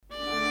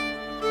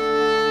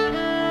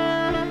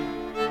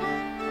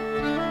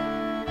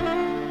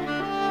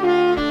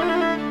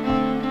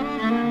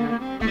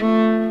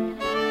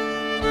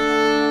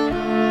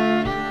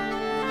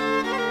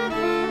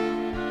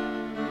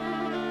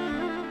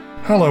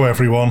Hello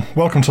everyone,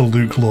 welcome to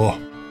Luke Lore,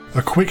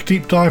 a quick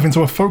deep dive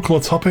into a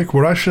folklore topic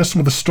where I share some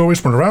of the stories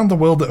from around the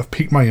world that have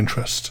piqued my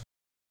interest.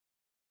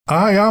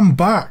 I am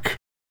back!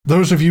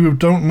 Those of you who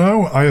don't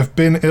know, I have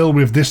been ill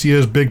with this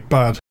year's Big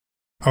Bad.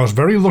 I was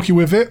very lucky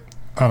with it,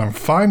 and I'm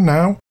fine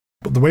now,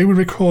 but the way we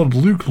record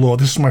Luke Lore,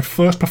 this is my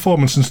first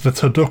performance since the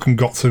turducken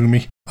got to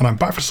me, and I'm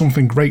back for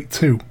something great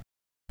too.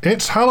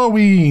 It's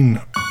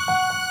Halloween!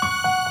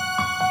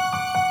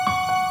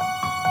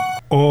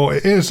 Or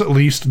it is, at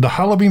least, the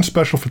Halloween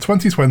special for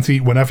 2020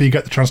 whenever you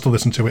get the chance to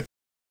listen to it.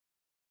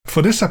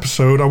 For this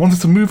episode, I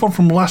wanted to move on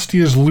from last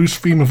year's loose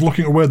theme of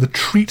looking at where the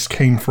treats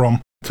came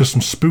from to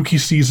some spooky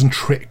season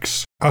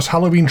tricks, as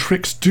Halloween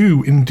tricks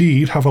do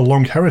indeed have a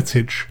long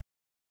heritage.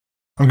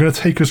 I'm going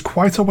to take us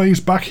quite a ways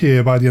back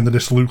here by the end of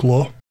this Luke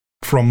Lore.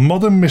 From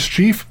modern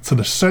mischief to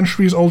the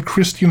centuries-old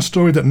Christian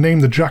story that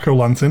named the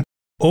jack-o'-lantern,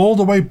 all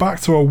the way back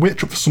to a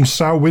witch up to some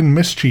Samhain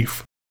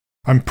mischief.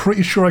 I'm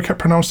pretty sure I kept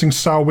pronouncing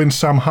Samhain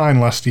Samhain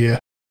last year.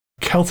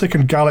 Celtic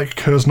and Gaelic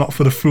cares not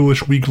for the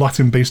foolish, weak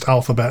Latin-based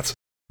alphabet.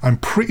 I'm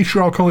pretty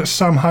sure I'll call it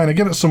Samhain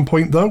again at some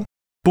point though,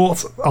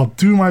 but I'll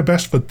do my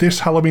best for this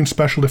Halloween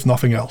special if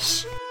nothing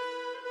else.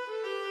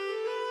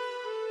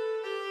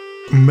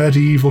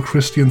 Medieval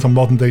Christian to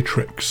modern day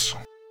tricks.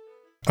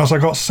 As I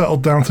got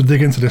settled down to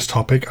dig into this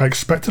topic, I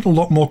expected a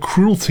lot more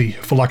cruelty,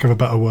 for lack of a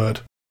better word.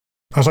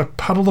 As I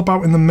paddled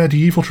about in the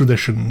medieval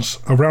traditions,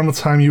 around the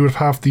time you would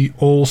have the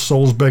All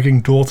Souls begging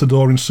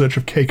door-to-door in search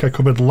of cake I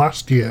covered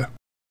last year,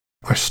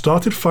 I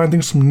started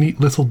finding some neat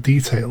little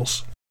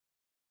details.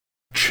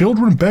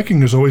 Children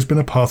begging has always been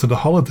a part of the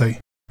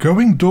holiday,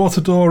 going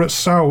door-to-door at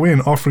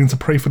Samhain offering to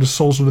pray for the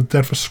souls of the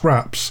dead for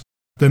scraps,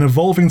 then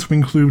evolving to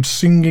include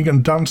singing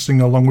and dancing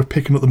along with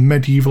picking up the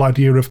medieval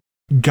idea of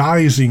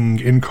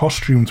guising in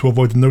costume to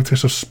avoid the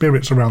notice of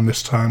spirits around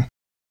this time.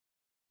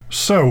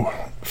 So,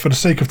 for the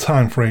sake of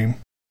time frame,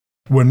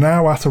 we're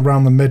now at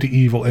around the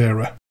medieval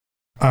era,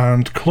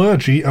 and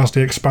clergy, as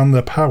they expand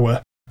their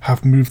power,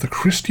 have moved the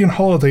Christian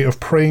holiday of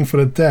praying for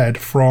the dead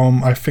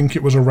from, I think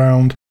it was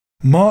around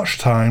March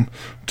time,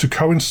 to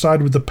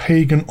coincide with the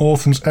pagan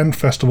Autumn's End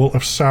festival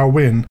of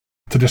Samhain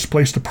to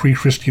displace the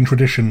pre-Christian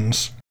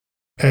traditions.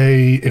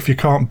 If you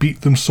can't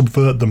beat them,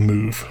 subvert them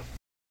move.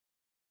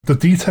 The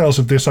details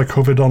of this I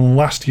covered on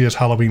last year's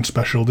Halloween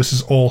special. This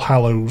is All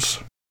Hallows,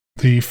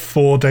 the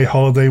 4-day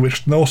holiday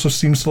which also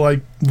seems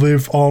to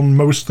live on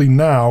mostly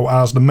now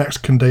as the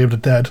Mexican Day of the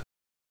Dead.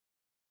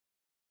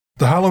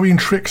 The Halloween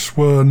tricks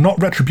were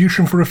not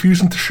retribution for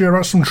refusing to share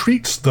out some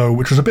treats though,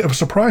 which was a bit of a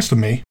surprise to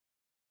me.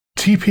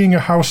 TPing a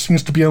house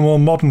seems to be a more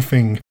modern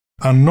thing,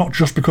 and not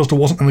just because there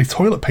wasn't any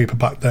toilet paper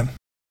back then.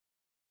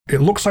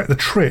 It looks like the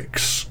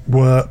tricks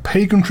were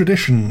pagan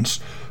traditions,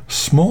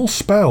 small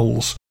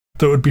spells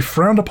that would be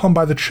frowned upon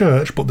by the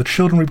church but the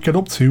children would get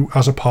up to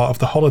as a part of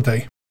the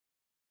holiday.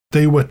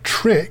 They were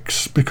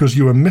tricks because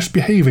you were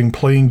misbehaving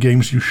playing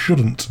games you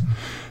shouldn't.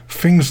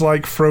 Things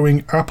like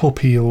throwing apple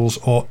peels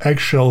or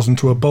eggshells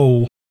into a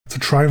bowl to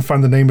try and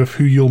find the name of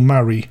who you'll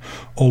marry,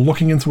 or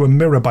looking into a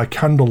mirror by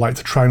candlelight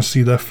to try and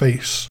see their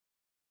face.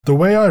 The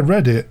way I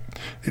read it,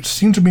 it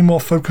seemed to be more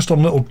focused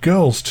on little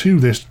girls too,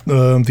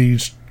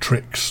 these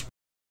tricks,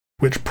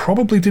 which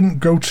probably didn't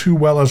go too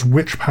well as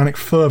witch panic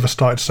further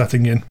started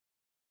setting in.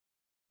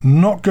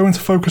 Not going to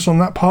focus on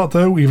that part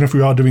though, even if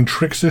we are doing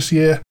tricks this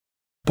year,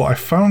 but I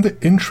found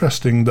it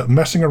interesting that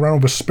messing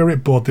around with a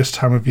spirit board this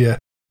time of year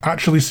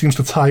actually seems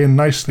to tie in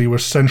nicely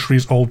with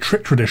centuries-old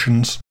trick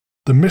traditions.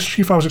 The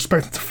mischief I was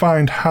expecting to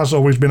find has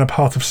always been a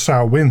part of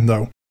Samhain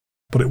though,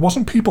 but it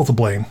wasn't people to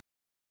blame.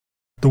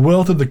 The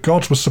world of the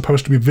gods was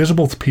supposed to be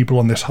visible to people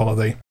on this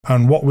holiday,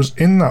 and what was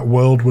in that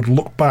world would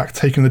look back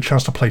taking the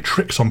chance to play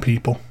tricks on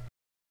people.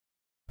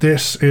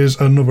 This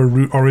is another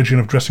root origin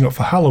of dressing up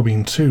for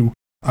Halloween too,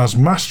 as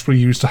masks were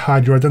used to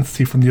hide your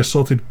identity from the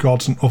assorted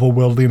gods and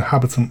otherworldly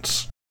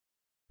inhabitants.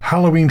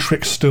 Halloween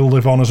tricks still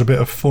live on as a bit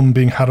of fun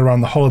being had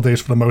around the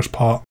holidays for the most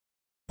part,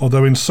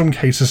 although in some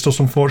cases this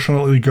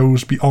unfortunately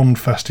goes beyond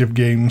festive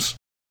games.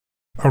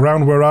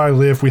 Around where I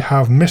live we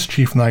have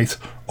Mischief Night,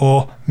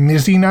 or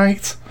Mizzy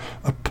Night,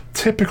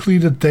 typically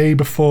the day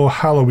before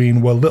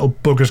Halloween where little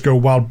buggers go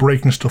wild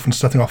breaking stuff and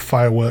setting off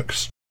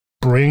fireworks.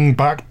 Bring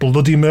back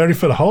Bloody Mary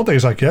for the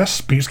holidays, I guess,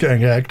 beats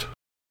getting egged.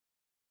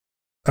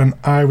 An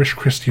Irish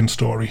Christian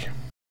story.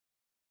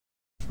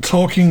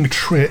 Talking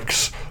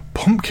tricks,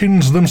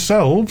 pumpkins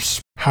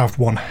themselves have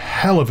one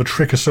hell of a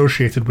trick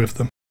associated with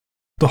them.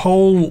 The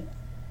whole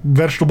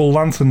vegetable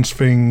lanterns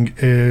thing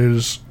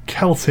is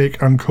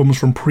Celtic and comes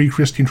from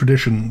pre-Christian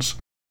traditions.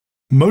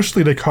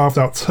 Mostly they carved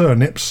out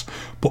turnips,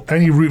 but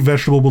any root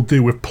vegetable will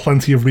do with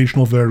plenty of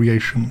regional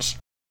variations.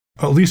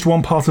 At least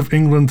one part of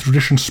England the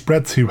tradition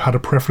spread to had a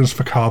preference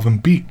for carven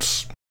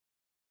beets.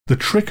 The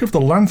trick of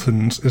the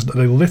lanterns is that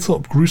a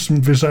lit-up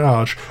gruesome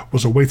visage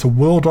was a way to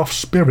ward off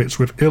spirits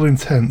with ill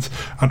intent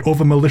and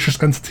other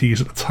malicious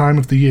entities at the time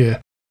of the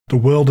year the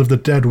world of the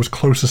dead was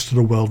closest to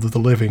the world of the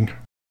living.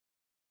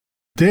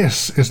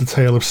 This is the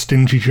tale of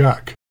Stingy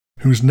Jack,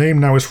 whose name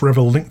now is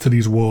forever linked to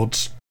these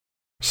wards.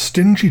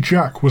 Stingy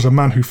Jack was a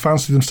man who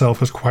fancied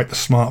himself as quite the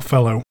smart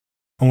fellow,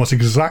 and was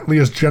exactly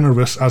as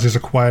generous as his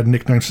acquired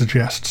nickname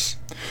suggests.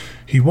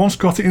 He once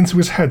got it into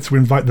his head to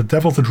invite the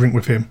devil to drink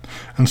with him,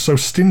 and so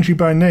stingy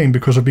by name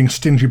because of being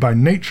stingy by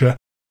nature,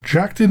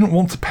 Jack didn't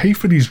want to pay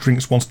for these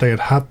drinks once they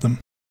had them.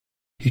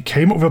 He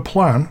came up with a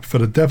plan for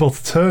the devil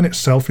to turn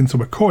itself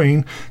into a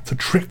coin to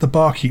trick the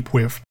barkeep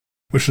with,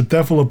 which the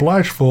devil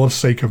obliged for the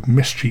sake of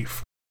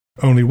mischief.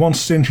 Only once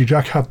Stingy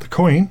Jack had the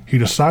coin, he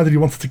decided he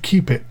wanted to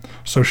keep it,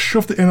 so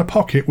shoved it in a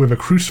pocket with a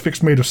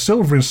crucifix made of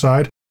silver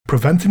inside,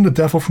 preventing the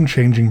devil from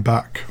changing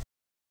back.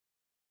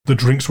 The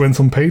drinks went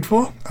unpaid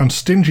for, and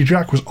Stingy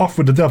Jack was off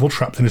with the devil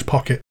trapped in his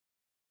pocket.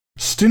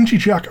 Stingy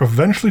Jack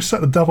eventually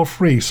set the devil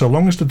free so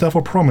long as the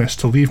devil promised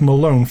to leave him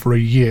alone for a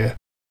year,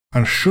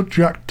 and should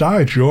Jack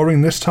die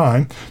during this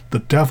time, the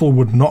devil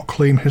would not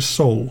claim his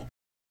soul.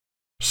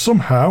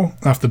 Somehow,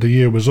 after the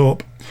year was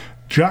up,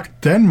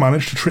 Jack then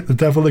managed to trick the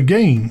devil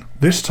again,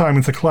 this time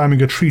into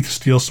climbing a tree to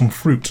steal some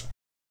fruit,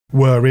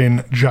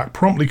 wherein Jack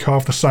promptly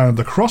carved the sign of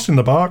the cross in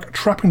the bark,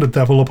 trapping the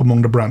devil up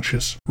among the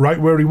branches. Right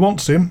where he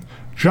wants him,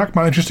 Jack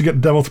manages to get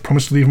the devil to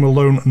promise to leave him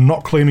alone,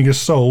 not claiming his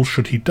soul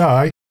should he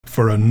die,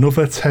 for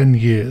another 10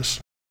 years.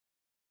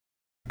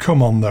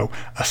 Come on though,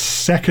 a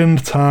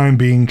second time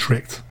being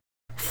tricked.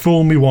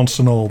 Fool me once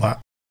and all that.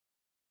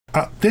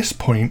 At this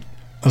point,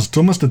 as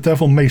dumb as the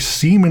devil may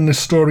seem in this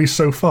story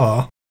so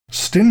far,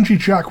 Stingy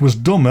Jack was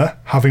dumber,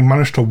 having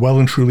managed to well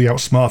and truly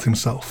outsmart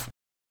himself.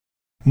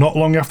 Not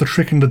long after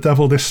tricking the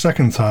devil this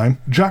second time,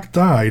 Jack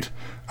died,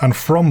 and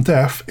from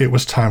death it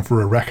was time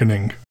for a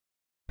reckoning.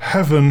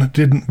 Heaven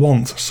didn't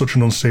want such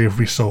an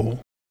unsavoury soul.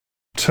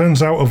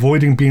 Turns out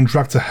avoiding being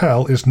dragged to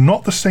hell is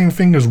not the same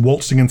thing as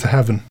waltzing into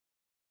heaven.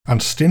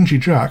 And Stingy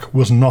Jack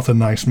was not a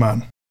nice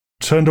man.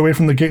 Turned away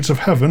from the gates of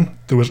heaven,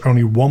 there was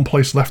only one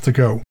place left to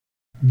go.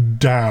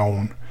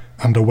 Down,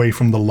 and away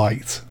from the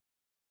light.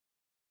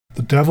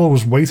 The devil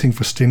was waiting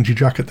for Stingy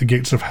Jack at the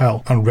gates of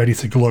hell and ready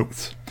to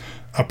gloat.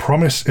 A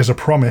promise is a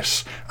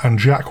promise, and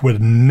Jack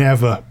would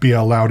never be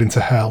allowed into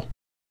hell.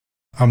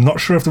 I'm not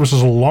sure if there was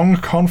a long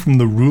con from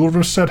the ruler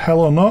of said hell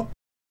or not,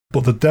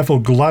 but the devil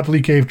gladly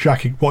gave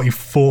Jack what he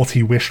thought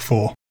he wished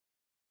for.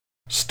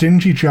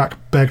 Stingy Jack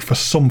begged for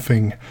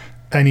something,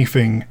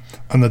 anything,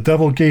 and the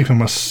devil gave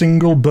him a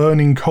single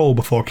burning coal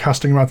before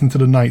casting him out into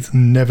the night,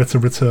 never to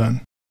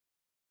return.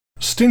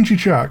 Stingy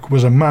Jack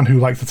was a man who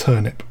liked a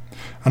turnip,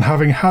 and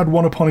having had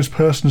one upon his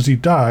person as he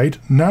died,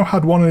 now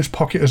had one in his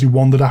pocket as he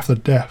wandered after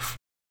death.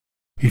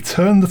 He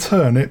turned the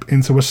turnip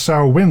into a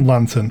sour wind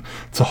lantern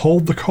to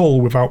hold the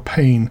coal without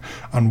pain,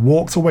 and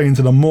walked away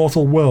into the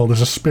mortal world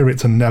as a spirit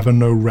to never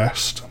know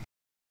rest.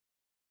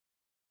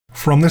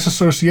 From this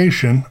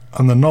association,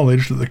 and the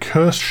knowledge that the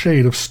cursed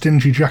shade of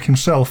Stingy Jack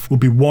himself would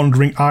be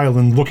wandering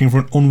Ireland looking for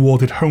an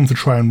unwarded home to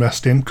try and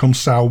rest in come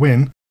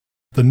Samhain,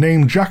 the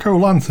name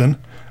Jack-o'-lantern,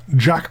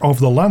 Jack of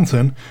the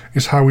Lantern,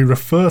 is how we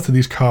refer to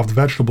these carved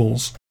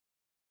vegetables.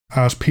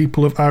 As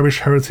people of Irish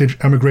heritage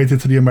emigrated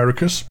to the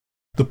Americas,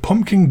 the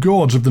pumpkin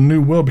gourds of the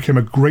New World became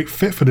a great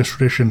fit for this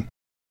tradition.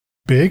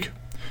 Big,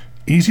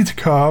 easy to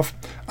carve,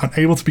 and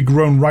able to be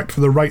grown right for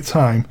the right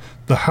time,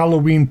 the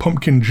Halloween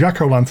pumpkin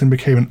jack-o'-lantern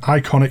became an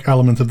iconic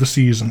element of the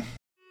season.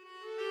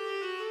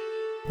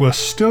 We're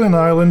still in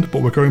Ireland,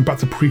 but we're going back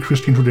to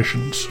pre-Christian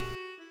traditions.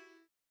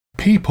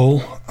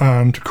 People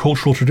and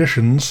cultural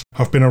traditions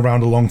have been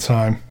around a long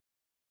time.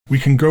 We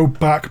can go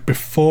back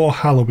before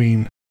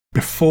Halloween,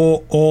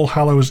 before All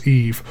Hallows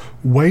Eve,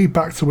 way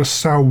back to a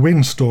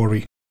Samhain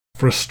story,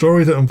 for a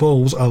story that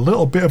involves a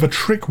little bit of a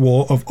trick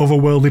war of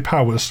otherworldly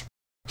powers,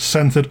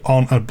 centred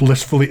on a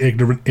blissfully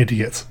ignorant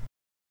idiot.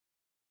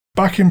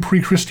 Back in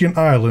pre-Christian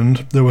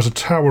Ireland, there was a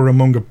tower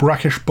among a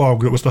brackish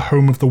bog that was the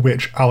home of the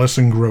witch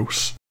Alison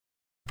Gross.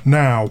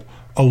 Now,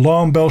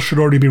 alarm bells should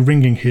already be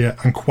ringing here,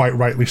 and quite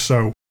rightly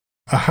so.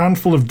 A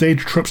handful of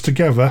dage trips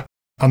together,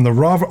 and the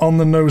rather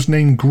on-the-nose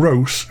name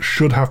Gross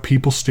should have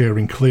people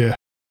steering clear.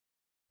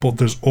 But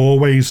there's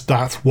always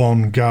that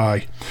one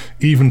guy,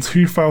 even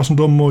 2,000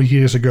 or more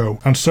years ago,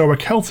 and so a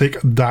Celtic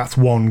that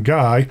one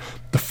guy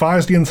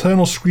defies the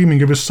internal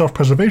screaming of his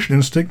self-preservation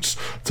instincts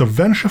to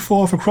venture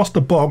forth across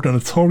the bog that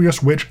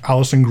notorious witch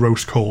Alison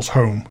Gross calls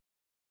home.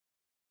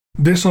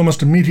 This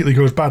almost immediately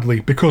goes badly,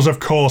 because of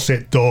course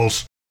it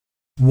does.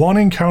 One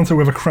encounter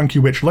with a cranky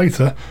witch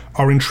later,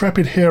 our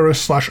intrepid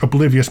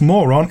hero/oblivious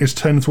moron is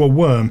turned into a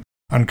worm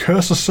and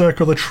cursed to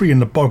circle a tree in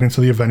the bog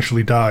until he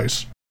eventually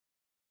dies.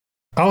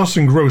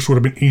 Alison Gross would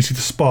have been easy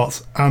to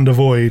spot and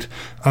avoid,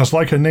 as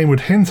like her name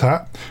would hint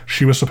at,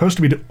 she was supposed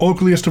to be the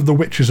ugliest of the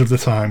witches of the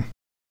time.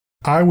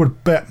 I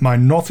would bet my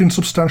not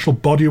insubstantial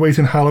body weight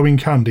in Halloween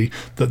candy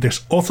that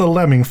this utter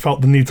lemming felt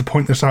the need to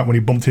point this out when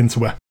he bumped into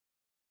her.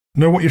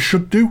 Know what you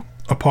should do?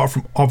 Apart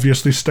from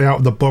obviously stay out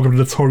of the bog of the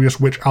notorious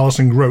witch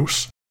Alison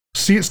Gross.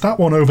 See, it's that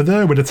one over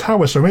there with a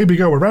tower, so maybe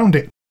go around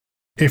it.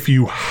 If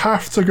you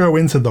have to go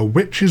into the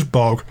witch's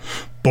bog,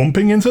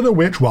 bumping into the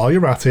witch while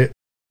you're at it,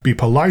 be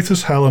polite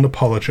as hell and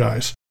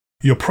apologise.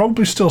 You're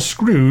probably still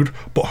screwed,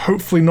 but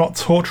hopefully not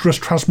torturous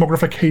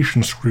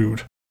transmogrification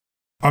screwed.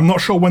 I'm not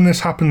sure when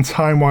this happened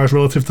time-wise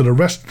relative to the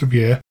rest of the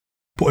year,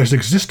 but his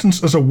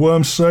existence as a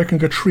worm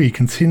circling a tree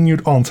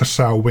continued on to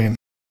Samhain.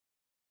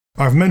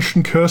 I've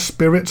mentioned cursed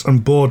spirits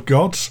and bored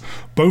gods,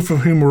 both of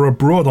whom were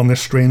abroad on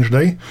this strange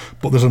day,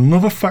 but there's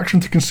another faction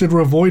to consider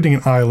avoiding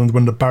in Ireland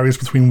when the barriers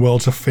between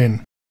worlds are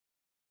thin.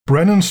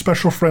 Brennan's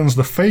special friends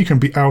the Fae can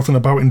be out and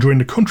about enjoying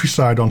the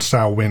countryside on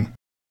Samhain.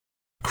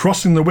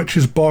 Crossing the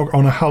Witch's Bog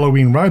on a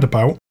Halloween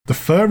rideabout, the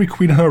Fairy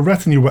Queen and her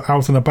retinue were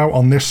out and about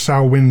on this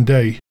Samhain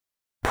day.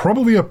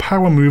 Probably a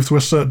power move to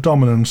assert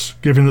dominance,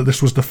 given that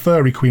this was the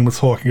Fairy Queen we're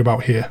talking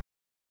about here.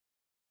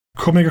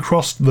 Coming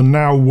across the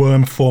now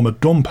worm former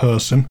dumb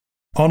person,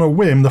 on a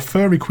whim the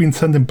Fairy Queen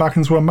turned him back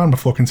into a man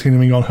before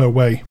continuing on her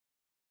way.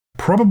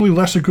 Probably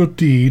less a good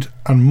deed,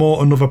 and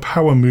more another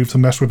power move to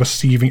mess with a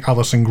seething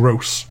Alison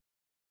Gross.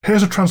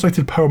 Here's a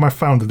translated poem I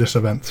found at this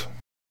event.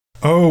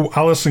 Oh,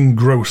 Alison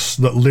Gross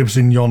that lives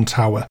in yon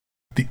tower,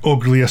 the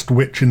ugliest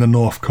witch in the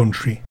North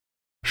Country.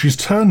 She's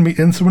turned me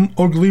into an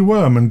ugly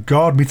worm and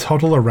garred me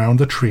toddle around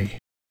a tree.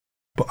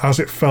 But as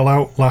it fell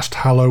out last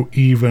Hallow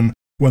even,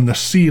 when the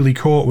Sealy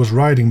court was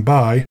riding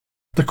by,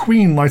 the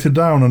Queen lighted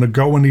down on a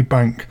goeny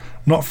bank,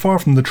 not far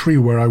from the tree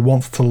where I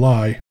want to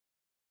lie.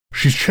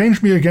 She's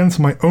changed me again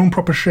to my own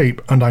proper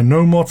shape, and I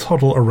no more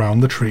toddle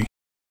around the tree.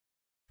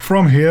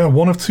 From here,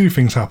 one of two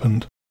things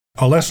happened.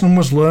 A lesson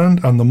was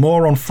learned, and the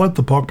moron fled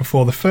the bog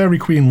before the Fairy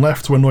Queen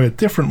left to annoy a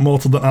different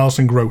mortal than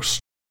Alison Gross,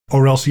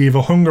 or else he either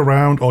hung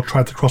around or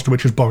tried to cross the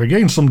Witch's Bog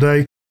again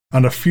someday,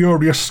 and a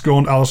furious,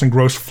 scorned Alison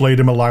Gross flayed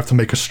him alive to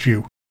make a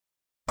stew.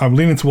 I'm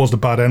leaning towards the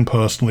bad end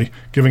personally,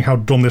 given how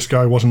dumb this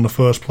guy was in the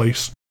first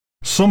place.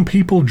 Some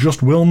people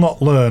just will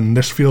not learn, and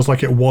this feels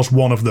like it was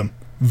one of them.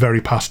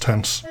 Very past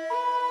tense.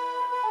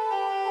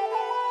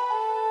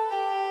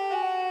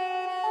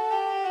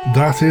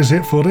 That is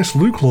it for this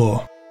Luke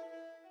lore.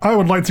 I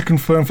would like to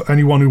confirm for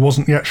anyone who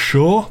wasn't yet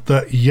sure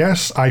that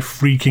yes, I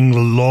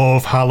freaking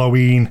love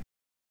Halloween.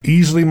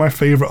 Easily my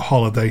favourite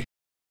holiday.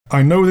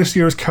 I know this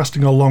year is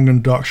casting a long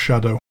and dark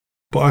shadow,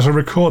 but as I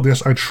record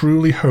this I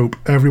truly hope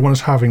everyone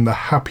is having the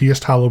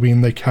happiest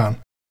Halloween they can.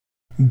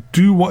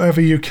 Do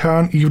whatever you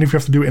can, even if you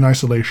have to do it in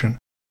isolation.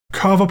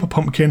 Carve up a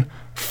pumpkin,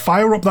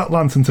 fire up that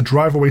lantern to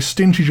drive away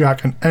Stingy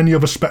Jack and any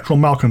other spectral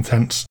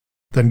malcontents,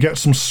 then get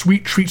some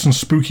sweet treats and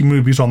spooky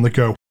movies on the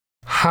go.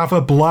 Have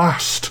a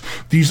blast!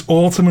 These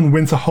autumn and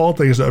winter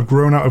holidays that have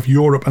grown out of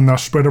Europe and now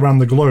spread around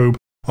the globe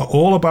are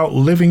all about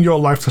living your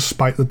life to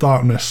spite the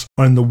darkness,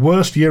 and in the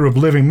worst year of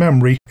living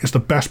memory, it's the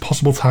best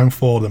possible time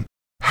for them.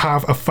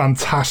 Have a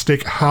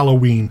fantastic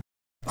Halloween.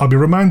 I'll be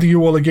reminding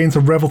you all again to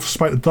revel to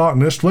spite the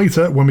darkness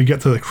later when we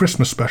get to the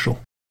Christmas special.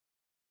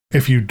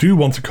 If you do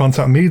want to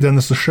contact me, then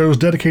there's the show's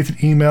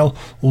dedicated email,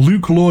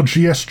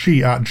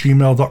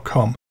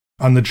 lukeloregsg@gmail.com,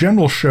 and the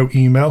general show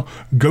email,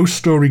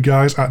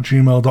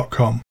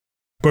 ghoststoryguys@gmail.com.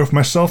 Both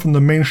myself and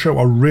the main show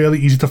are really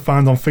easy to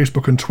find on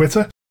Facebook and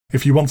Twitter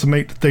if you want to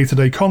make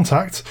day-to-day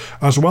contact,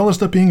 as well as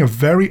there being a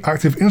very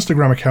active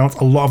Instagram account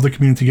a lot of the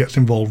community gets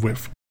involved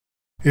with.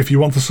 If you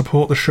want to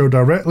support the show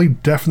directly,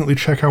 definitely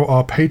check out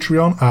our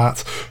Patreon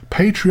at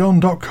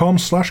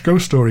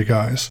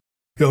patreon.com/ghoststoryguys.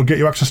 It'll get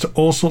you access to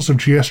all sorts of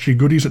GSG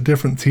goodies at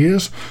different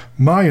tiers,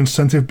 my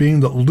incentive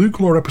being that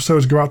Luke Lore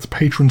episodes go out to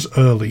patrons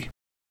early.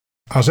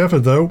 As ever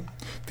though,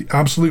 the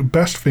absolute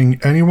best thing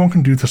anyone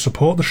can do to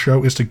support the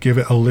show is to give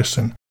it a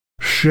listen.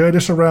 Share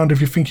this around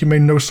if you think you may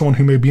know someone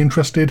who may be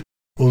interested,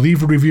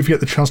 leave a review if you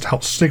get the chance to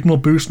help signal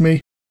boost me,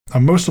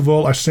 and most of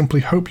all, I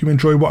simply hope you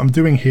enjoy what I'm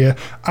doing here,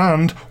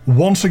 and,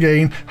 once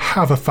again,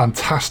 have a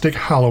fantastic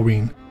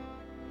Halloween.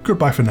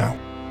 Goodbye for now.